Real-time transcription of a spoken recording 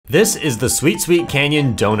This is the Sweet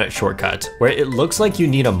Canyon donut shortcut, where it looks like you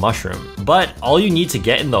need a mushroom, but all you need to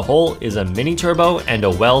get in the hole is a mini turbo and a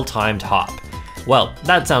well-timed hop. Well,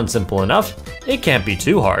 that sounds simple enough. It can't be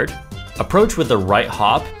too hard. Approach with the right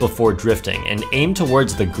hop before drifting and aim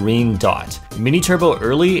towards the green dot. Mini turbo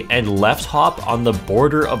early and left hop on the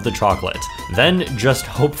border of the chocolate. Then just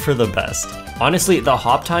hope for the best. Honestly, the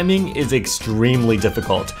hop timing is extremely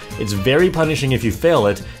difficult. It's very punishing if you fail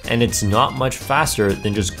it, and it's not much faster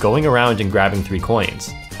than just going around and grabbing 3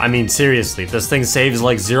 coins. I mean, seriously, this thing saves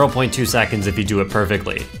like 0.2 seconds if you do it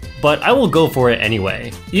perfectly. But I will go for it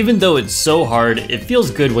anyway. Even though it's so hard, it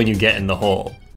feels good when you get in the hole.